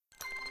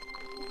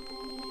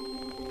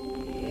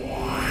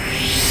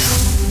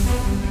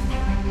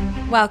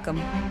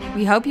Welcome.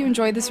 We hope you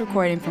enjoyed this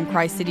recording from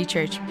Christ City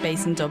Church,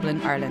 based in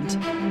Dublin, Ireland.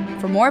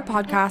 For more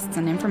podcasts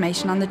and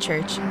information on the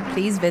church,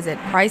 please visit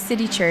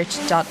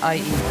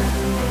christcitychurch.ie.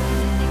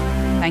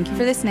 Thank you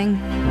for listening.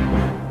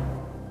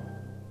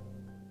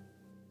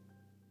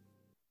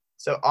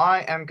 So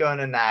I am going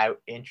to now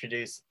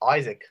introduce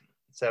Isaac.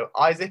 So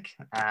Isaac,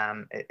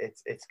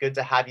 it's good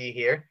to have you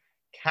here.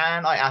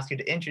 Can I ask you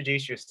to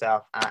introduce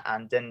yourself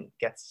and then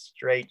get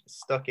straight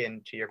stuck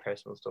into your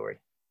personal story?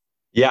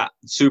 Yeah,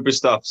 super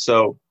stuff.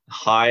 So,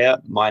 hi,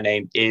 my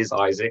name is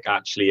Isaac.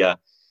 Actually,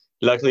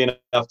 luckily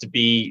enough to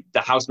be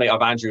the housemate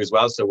of Andrew as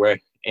well. So we're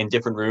in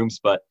different rooms,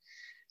 but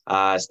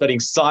studying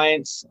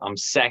science. I'm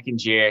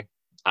second year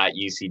at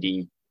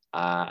UCD.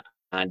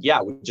 And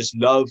yeah, we just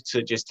love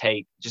to just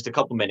take just a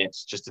couple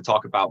minutes just to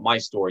talk about my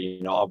story.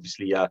 You know,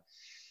 obviously,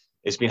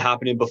 it's been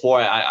happening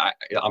before.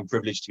 I'm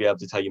privileged to be able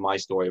to tell you my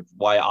story of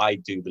why I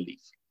do believe.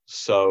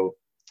 So,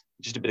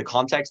 just a bit of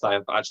context,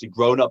 I've actually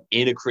grown up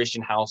in a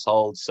Christian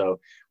household.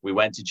 So we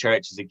went to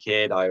church as a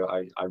kid.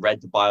 I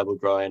read the Bible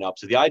growing up.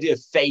 So the idea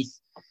of faith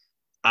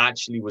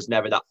actually was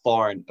never that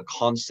foreign a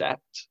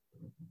concept.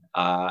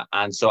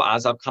 And so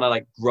as I've kind of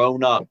like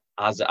grown up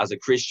as a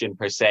Christian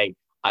per se,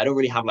 I don't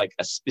really have like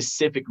a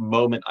specific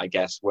moment, I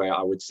guess, where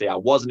I would say I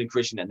wasn't a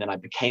Christian and then I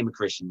became a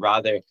Christian.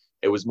 Rather,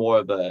 it was more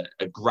of a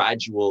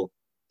gradual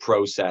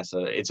process.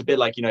 It's a bit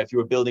like, you know, if you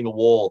were building a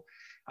wall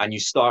and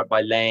you start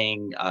by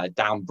laying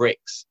down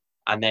bricks,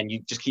 and then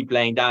you just keep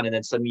laying down and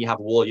then suddenly you have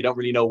a wall. You don't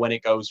really know when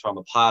it goes from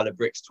a pile of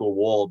bricks to a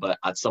wall, but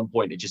at some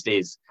point it just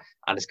is.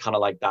 And it's kind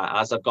of like that.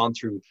 As I've gone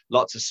through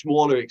lots of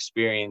smaller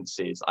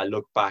experiences, I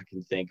look back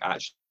and think,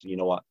 actually, you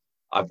know what?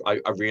 I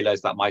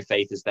realized that my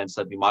faith is then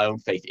suddenly my own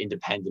faith,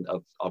 independent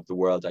of the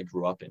world I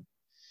grew up in.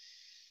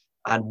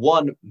 And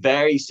one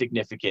very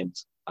significant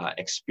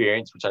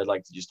experience, which I'd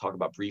like to just talk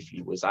about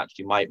briefly, was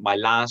actually my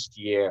last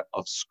year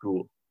of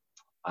school.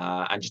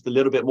 And just a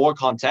little bit more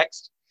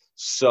context.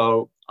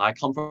 So I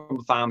come from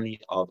a family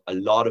of a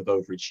lot of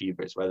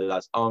overachievers, whether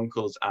that's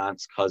uncles,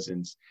 aunts,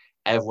 cousins,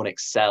 everyone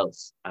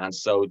excels. And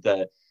so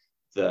the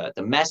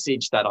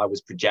message that I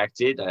was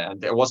projected,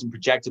 and it wasn't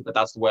projected, but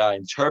that's the way I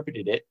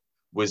interpreted it,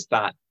 was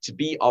that to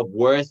be of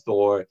worth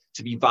or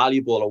to be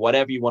valuable or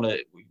whatever you want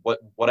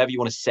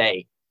to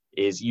say,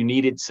 is you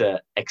needed to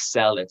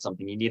excel at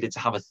something. You needed to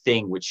have a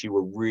thing which you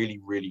were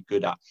really, really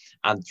good at.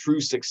 And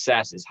through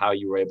success is how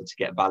you were able to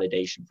get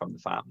validation from the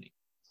family.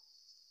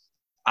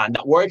 And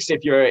that works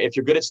if you're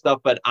good at stuff,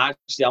 but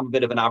actually I'm a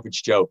bit of an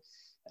average Joe.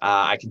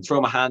 I can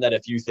throw my hand at a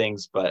few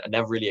things, but I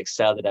never really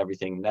excelled at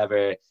everything,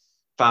 never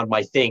found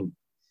my thing.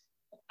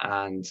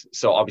 And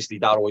so obviously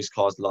that always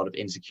caused a lot of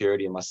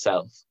insecurity in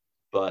myself.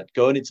 But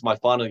going into my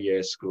final year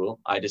of school,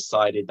 I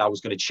decided that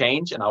was going to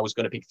change and I was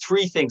going to pick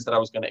three things that I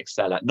was going to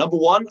excel at. Number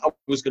one, I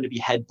was going to be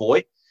head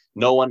boy.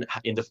 No one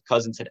in the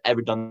cousins had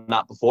ever done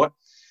that before.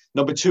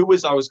 Number two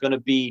was I was going to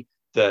be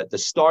the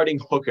starting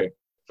hooker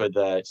for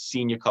the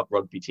senior cup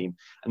rugby team.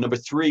 And number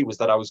three was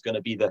that I was going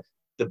to be the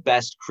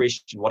best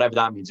Christian, whatever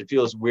that means. It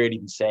feels weird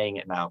even saying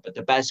it now, but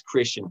the best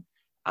Christian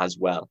as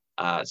well.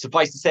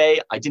 Suffice to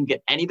say, I didn't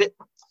get any of it.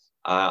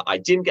 I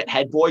didn't get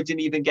head boy, didn't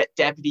even get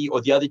deputy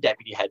or the other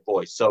deputy head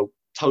boy. So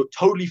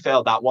totally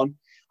failed that one.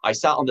 I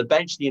sat on the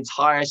bench the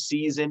entire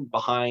season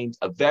behind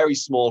a very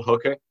small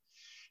hooker.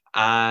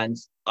 And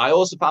I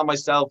also found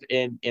myself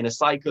in a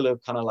cycle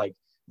of kind of like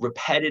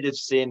repetitive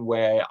sin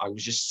where I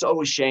was just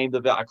so ashamed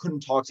of it. I couldn't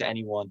talk to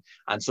anyone.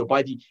 And so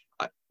by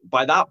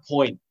that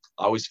point,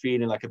 I was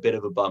feeling like a bit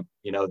of a bum.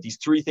 You know, these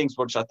three things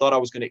which I thought I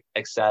was going to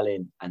excel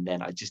in, and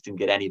then I just didn't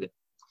get any of it.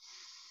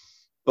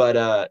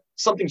 But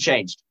something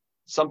changed.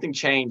 Something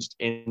changed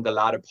in the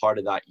latter part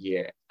of that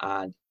year,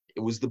 and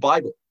it was the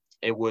Bible.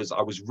 I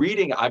was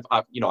reading.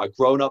 I've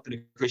grown up in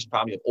a Christian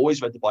family. I've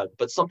always read the Bible,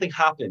 but something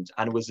happened,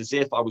 and it was as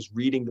if I was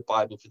reading the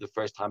Bible for the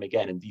first time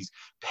again, and these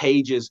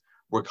pages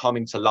were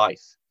coming to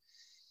life.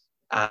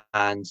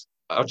 And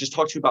I'll just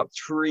talk to you about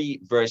three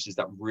verses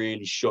that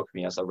really shook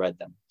me as I read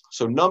them.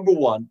 So number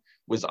one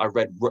was I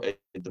read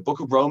the book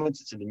of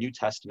Romans. It's in the New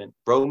Testament,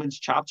 Romans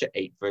chapter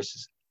 8,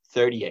 verses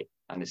 38.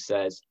 And it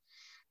says,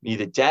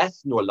 neither death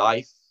nor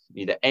life,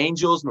 neither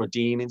angels nor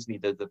demons,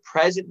 neither the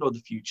present nor the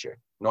future,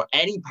 nor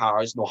any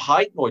powers, nor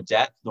height nor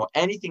depth, nor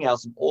anything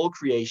else in all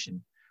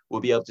creation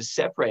will be able to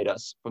separate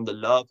us from the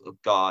love of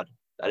God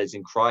that is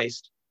in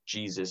Christ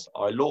Jesus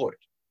our Lord.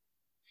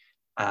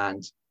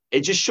 And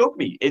it just shook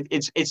me.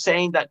 It's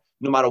saying that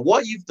no matter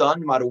what you've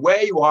done, no matter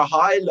where you are,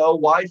 high, low,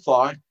 wide,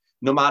 far,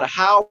 no matter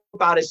how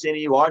bad a sinner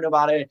you are, no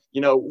matter, you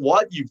know,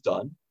 what you've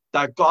done,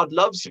 that God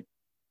loves you.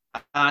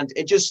 And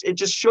it just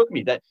shook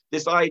me, that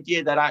this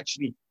idea that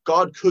actually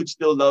God could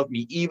still love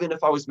me, even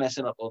if I was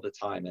messing up all the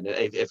time. And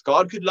if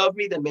God could love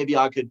me, then maybe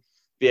I could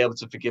be able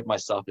to forgive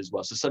myself as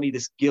well. So suddenly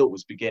this guilt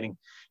was beginning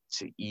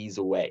to ease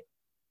away.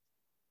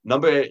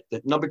 Number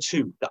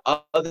two,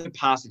 the other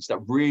passage that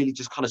really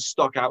just kind of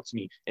stuck out to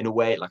me in a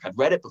way, like I'd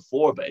read it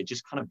before, but it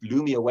just kind of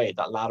blew me away,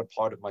 that latter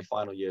part of my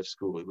final year of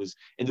school. It was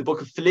in the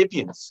book of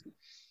Philippians,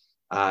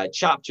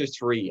 chapter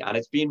 3, and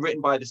it's been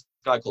written by this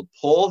guy called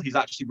Paul. He's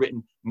actually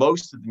written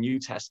most of the New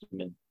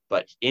Testament,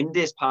 But in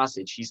this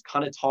passage, he's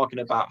kind of talking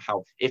about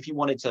how if he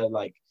wanted to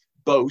like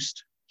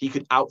boast, he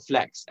could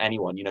outflex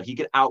anyone. You know, he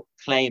could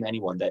outclaim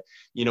anyone that,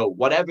 you know,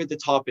 whatever the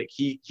topic,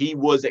 he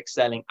was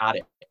excelling at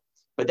it.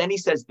 But then he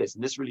says this,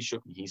 and this really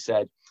shook me. He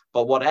said,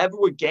 but whatever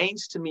were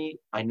gains to me,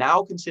 I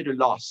now consider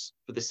loss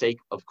for the sake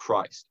of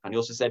Christ. And he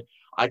also said,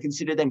 I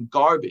consider them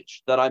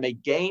garbage, that I may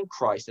gain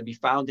Christ and be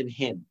found in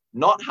him,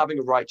 not having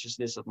a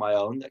righteousness of my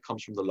own that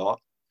comes from the law,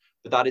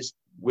 but that is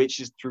which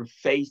is through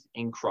faith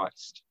in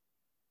Christ.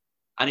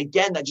 And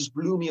again, that just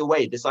blew me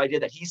away. This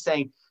idea that he's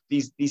saying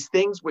these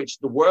things which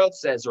the world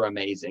says are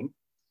amazing.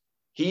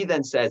 He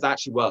then says,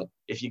 actually, well,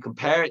 if you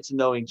compare it to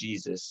knowing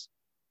Jesus,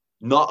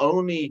 not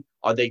only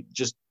are they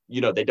just,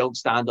 you know, they don't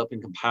stand up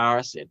in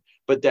comparison,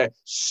 but they're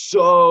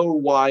so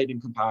wide in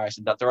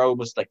comparison that they're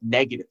almost like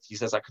negative. He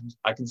says,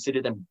 I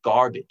consider them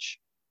garbage,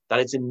 that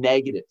it's a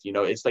negative. You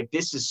know, it's like,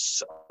 this is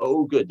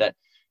so good that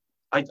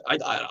I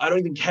don't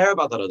even care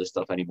about that other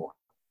stuff anymore.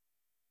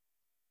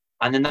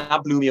 And then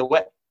that blew me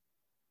away,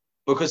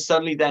 because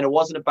suddenly then it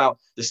wasn't about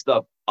the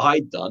stuff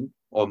I'd done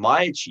or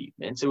my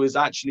achievements. It was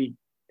actually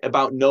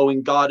about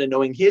knowing God and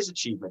knowing his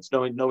achievements,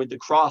 knowing the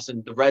cross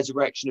and the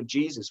resurrection of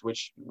Jesus,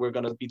 which we're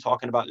going to be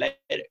talking about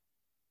later.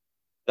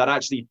 That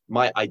actually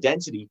my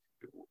identity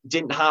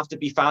didn't have to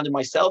be found in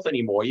myself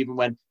anymore, even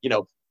when, you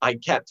know, I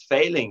kept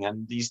failing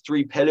and these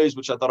 3 pillars,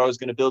 which I thought I was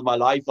going to build my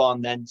life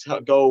on, then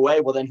go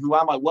away. Well, then who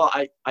am I? Well,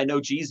 I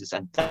know Jesus.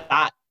 And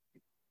that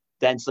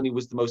then suddenly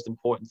was the most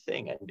important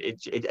thing. And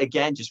it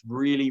again, just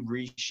really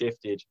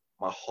reshifted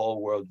my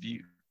whole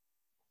worldview.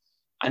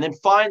 And then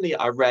finally,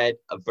 I read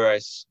a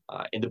verse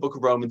in the book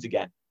of Romans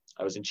again.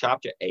 I was in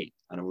chapter 8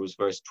 and it was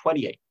verse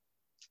 28.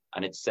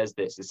 And it says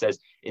this, it says,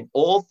 in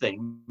all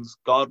things,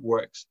 God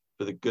works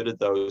for the good of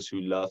those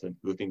who love him,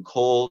 who have been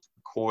called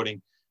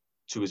according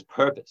to his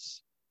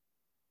purpose.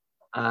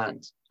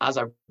 And as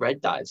I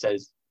read that, it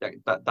says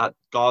that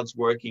God's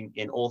working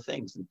in all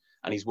things,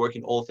 and he's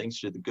working all things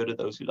to the good of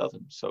those who love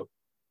him. So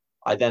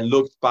I then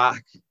looked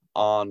back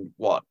on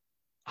what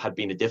had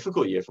been a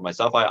difficult year for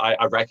myself.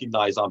 I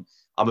recognize I'm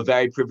a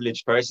very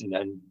privileged person,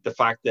 and the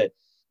fact that,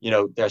 you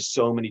know, there's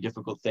so many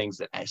difficult things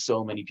that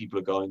so many people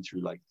are going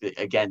through. Like,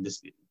 again,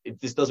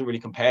 this doesn't really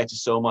compare to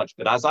so much.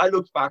 But as I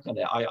looked back on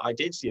it, I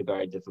did see a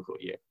very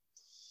difficult year.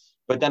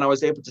 But then I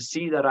was able to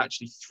see that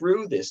actually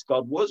through this,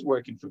 God was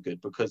working for good,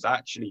 because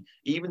actually,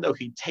 even though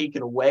he'd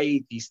taken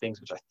away these things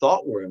which I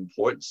thought were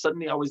important,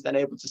 suddenly I was then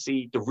able to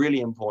see the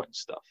really important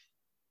stuff.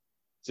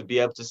 To be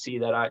able to see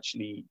that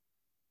actually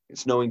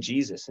it's knowing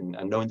Jesus and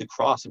knowing the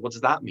cross. And what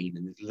does that mean?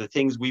 And the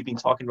things we've been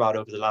talking about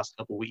over the last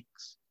couple of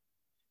weeks,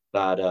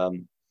 that,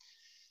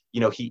 you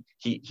know,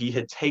 he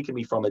had taken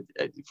me from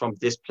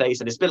this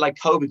place. And it's a bit like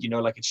COVID, you know,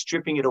 like it's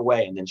stripping it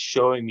away and then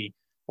showing me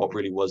what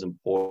really was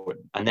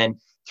important. And then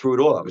through it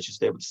all, I was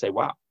just able to say,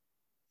 wow,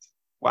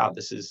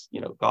 this is,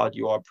 you know, God,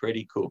 you are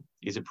pretty cool.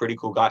 He's a pretty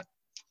cool guy.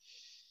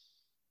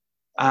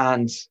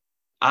 And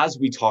as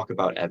we talk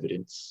about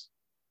evidence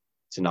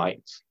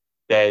tonight,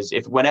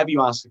 whenever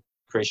you ask a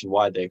Christian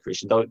why they're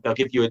Christian, they'll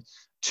give you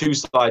 2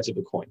 sides of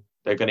a coin.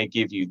 They're going to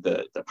give you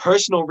the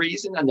personal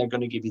reason, and they're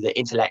going to give you the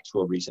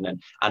intellectual reason.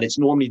 And it's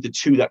normally the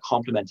 2 that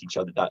complement each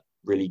other that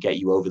really get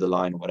you over the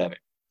line or whatever.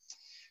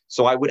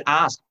 So I would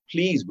ask,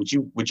 please, would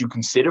you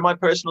consider my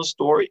personal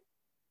story?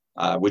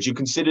 Would you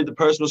consider the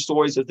personal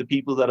stories of the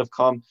people that have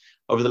come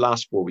over the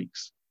last 4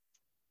 weeks?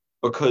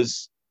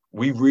 Because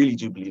we really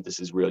do believe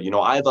this is real. You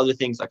know, I have other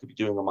things I could be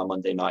doing on my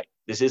Monday night.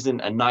 This isn't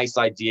a nice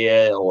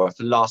idea or a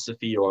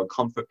philosophy or a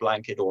comfort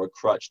blanket or a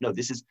crutch. No,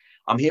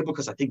 I'm here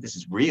because I think this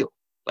is real,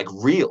 like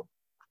real.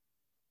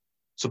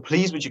 So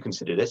please, would you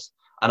consider this?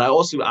 And I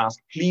also ask,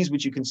 please,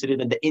 would you consider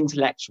then the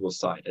intellectual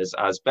side,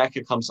 as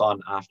Becca comes on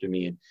after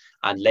me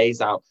and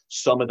lays out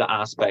some of the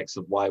aspects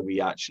of why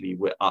we actually,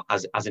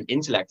 as an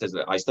intellect, as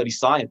I study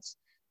science,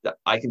 that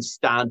I can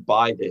stand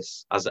by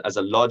this as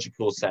a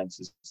logical sense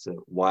as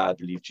to why I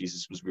believe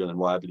Jesus was real and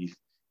why I believe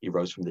he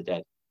rose from the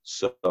dead.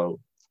 So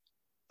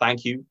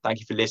thank you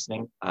for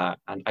listening.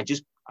 And I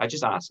just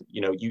ask,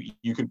 you know,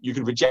 you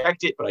can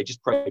reject it, but I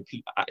just pray,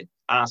 I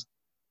ask,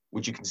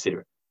 would you consider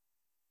it?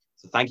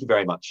 So thank you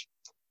very much.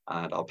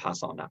 And I'll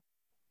pass on now.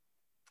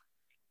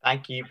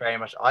 Thank you very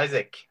much,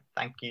 Isaac.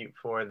 Thank you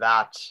for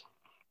that.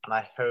 And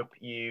I hope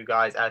you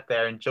guys out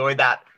there enjoyed that